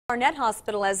Arnett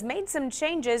Hospital has made some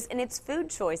changes in its food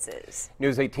choices.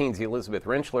 News 18's Elizabeth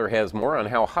Rentschler has more on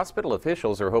how hospital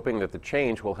officials are hoping that the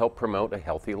change will help promote a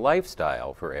healthy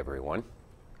lifestyle for everyone.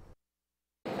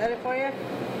 Ready for you?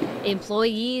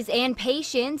 Employees and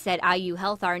patients at IU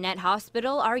Health Arnett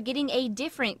Hospital are getting a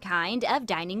different kind of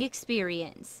dining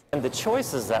experience. And the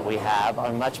choices that we have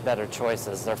are much better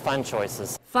choices. They're fun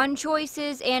choices. Fun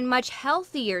choices and much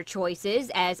healthier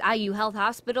choices as IU Health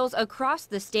hospitals across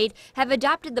the state have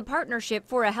adopted the Partnership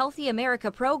for a Healthy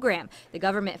America program. The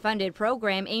government-funded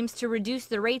program aims to reduce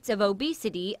the rates of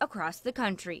obesity across the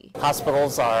country.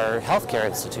 Hospitals are healthcare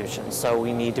institutions, so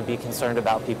we need to be concerned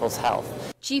about people's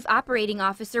health. Chief Operating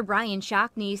Officer Brian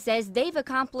Shockney says they've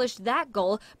accomplished that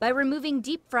goal by removing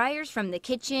deep fryers from the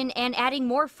kitchen and adding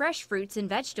more fresh fruits and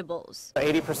vegetables.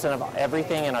 80% of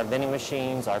everything in our vending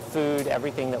machines, our food,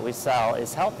 everything that we sell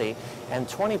is healthy, and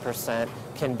 20%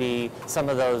 can be some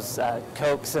of those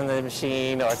Cokes in the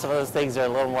machine or some of those things that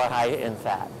are a little more high in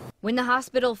fat. When the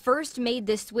hospital first made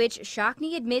the switch,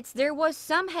 Shockney admits there was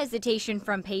some hesitation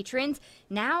from patrons.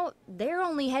 Now, their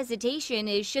only hesitation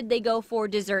is should they go for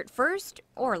dessert first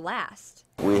or last.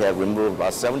 We have removed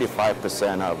about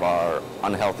 75% of our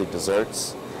unhealthy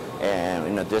desserts, and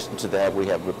in addition to that, we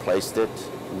have replaced it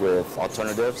with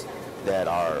alternatives that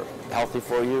are healthy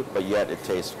for you, but yet it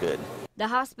tastes good. The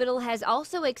hospital has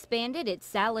also expanded its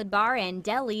salad bar and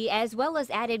deli, as well as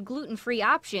added gluten-free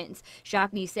options.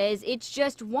 Shockney says it's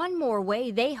just one more way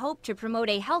they hope to promote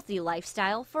a healthy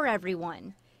lifestyle for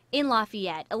everyone. In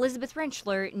Lafayette, Elizabeth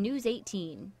Rentschler, News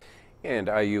 18. And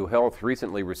IU Health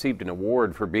recently received an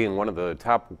award for being one of the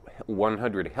top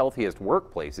 100 healthiest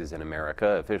workplaces in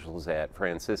America. Officials at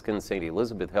Franciscan St.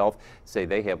 Elizabeth Health say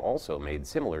they have also made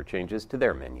similar changes to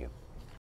their menu.